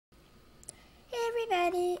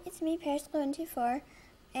everybody, it's me, Paris124,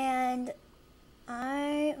 and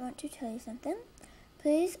I want to tell you something.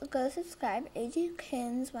 Please go subscribe, AG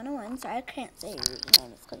Kins 101. Sorry, I can't say your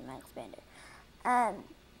name, it's because my expander.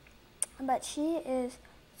 But she is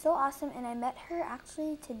so awesome, and I met her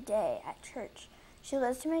actually today at church. She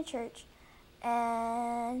goes to my church,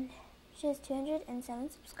 and she has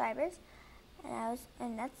 207 subscribers,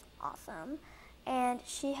 and that's awesome. And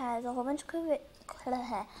she has a whole bunch of cool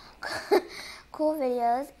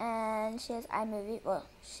videos, and she has iMovie. Well,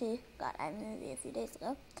 she got iMovie a few days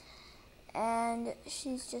ago, and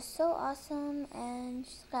she's just so awesome. And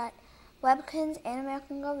she's got Webkinz and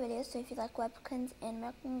American Girl videos. So if you like Webkinz and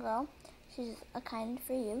American Girl, she's a kind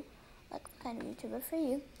for you, like the kind of YouTuber for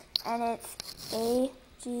you. And it's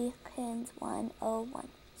AGKins101.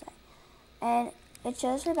 Sorry, and it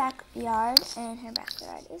shows her backyard, and her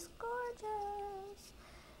backyard is gorgeous.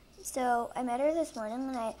 So I met her this morning,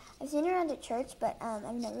 and I've seen her around at church, but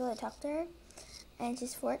I've never really talked to her. And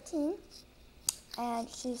she's 14, and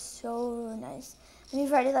she's so nice.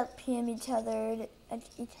 We've already PM each other.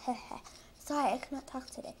 Sorry, I cannot talk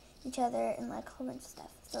today. Each other and a whole bunch of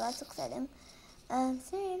stuff. So that's exciting. So I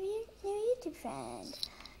have a new YouTube friend.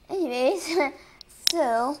 Anyways,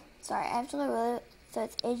 so sorry, I have to go really. So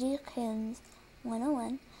it's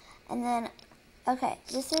AGKins101, and then okay,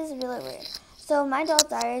 this is really weird. So my Doll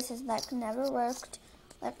Diaries has never worked.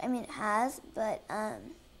 It has, but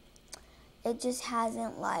it just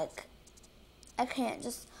hasn't I can't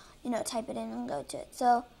just type it in and go to it.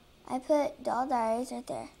 So I put Doll Diaries right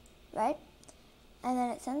there, right? And then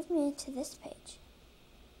it sends me to this page.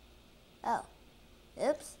 Oh,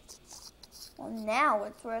 oops. Well, now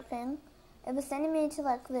it's working. It was sending me to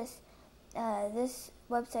this. This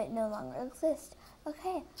website no longer exists.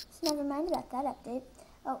 Okay, so never mind about that update.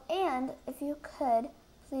 Oh, and if you could,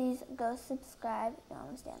 please go subscribe. No, I'm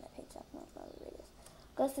going to stay on that page. So I can read this.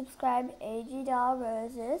 Go subscribe AG Doll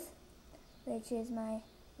Roses, which is my,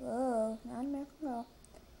 whoa, not American Girl.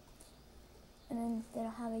 And then they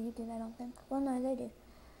don't have a YouTube, I don't think. Well, no, they do.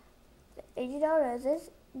 AG Doll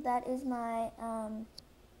Roses, that is my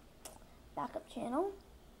backup channel.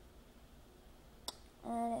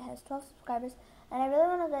 And it has 12 subscribers. And I really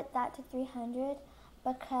want to get that to 300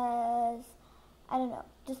 because, I don't know,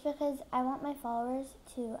 just because I want my followers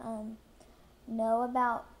to know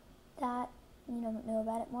about that, know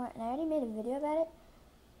about it more. And I already made a video about it.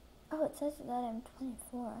 Oh, it says that I'm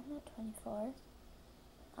 24. I'm not 24.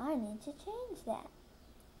 I need to change that.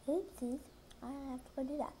 Oopsies. I have to go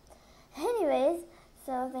do that. Anyways,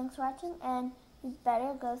 so thanks for watching, and you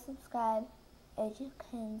better go subscribe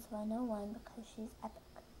AGKins101 because she's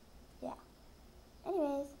epic. Yeah.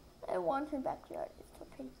 Anyways, I want her backyard. It's so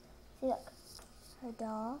pretty. See, look. Her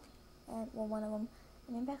doll, and one of them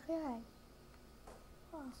in her backyard.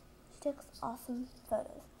 Oh, she takes awesome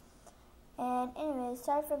photos. And anyways,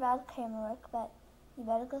 sorry for bad camera work, but you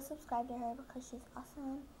better go subscribe to her because she's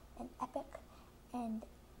awesome and epic, and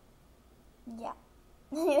yeah.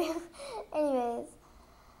 Anyways,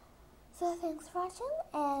 so thanks for watching,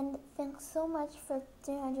 and thanks so much for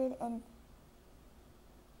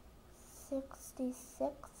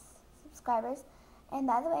 366 subscribers. And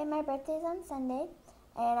by the way, my birthday is on Sunday,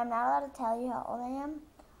 and I'm not allowed to tell you how old I am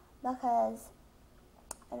because,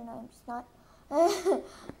 I don't know, I'm just not.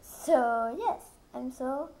 So, yes, I'm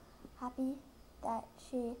so happy that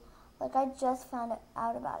she, I just found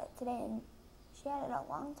out about it today, and she had it a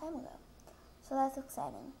long time ago. So that's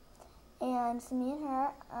exciting. And so me and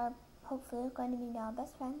her are hopefully going to be now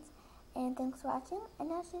best friends. And thanks for watching, and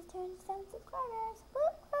now she's 207 subscribers.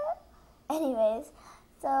 Whoop, whoop. Anyways,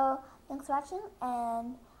 so thanks for watching,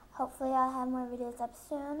 and hopefully I'll have more videos up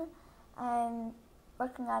soon. I'm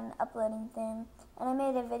working on an uploading thing, and I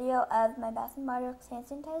made a video of my Bath & Body Works hand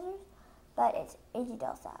sanitizers, but it's AG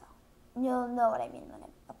Doll style. You'll know what I mean when I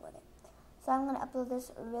upload it. So I'm going to upload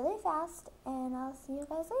this really fast, and I'll see you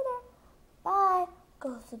guys later. Bye.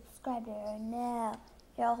 Go subscribe to her now.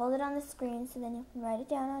 Here, I'll hold it on the screen so then you can write it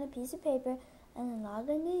down on a piece of paper, and then log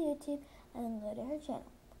into YouTube, and then go to her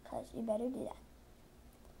channel, because you better do that.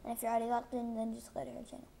 And if you're already logged in, then just go to her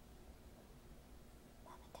channel.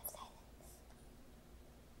 Moment of silence.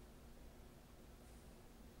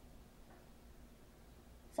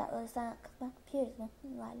 It's not really silent because my computer's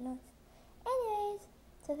making a lot of noise. Anyways,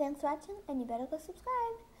 so thanks for watching, and you better go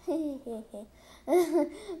subscribe.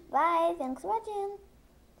 Bye, thanks for watching.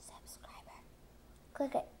 Subscriber.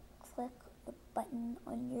 Click it. Click the button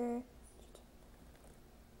on your YouTube.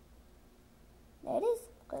 There it is.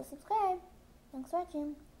 Go subscribe. Thanks for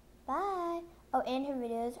watching. Bye. Oh, and her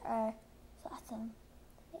videos are so awesome.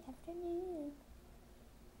 Good afternoon.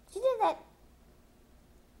 She did that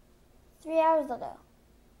 3 hours ago.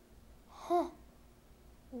 Huh.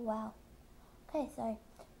 Wow. Okay, sorry.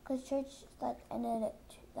 Because church ended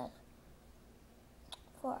at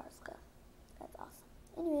 4 hours ago. That's awesome.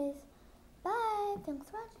 Anyways, bye. Thanks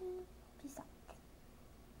for watching. Peace out.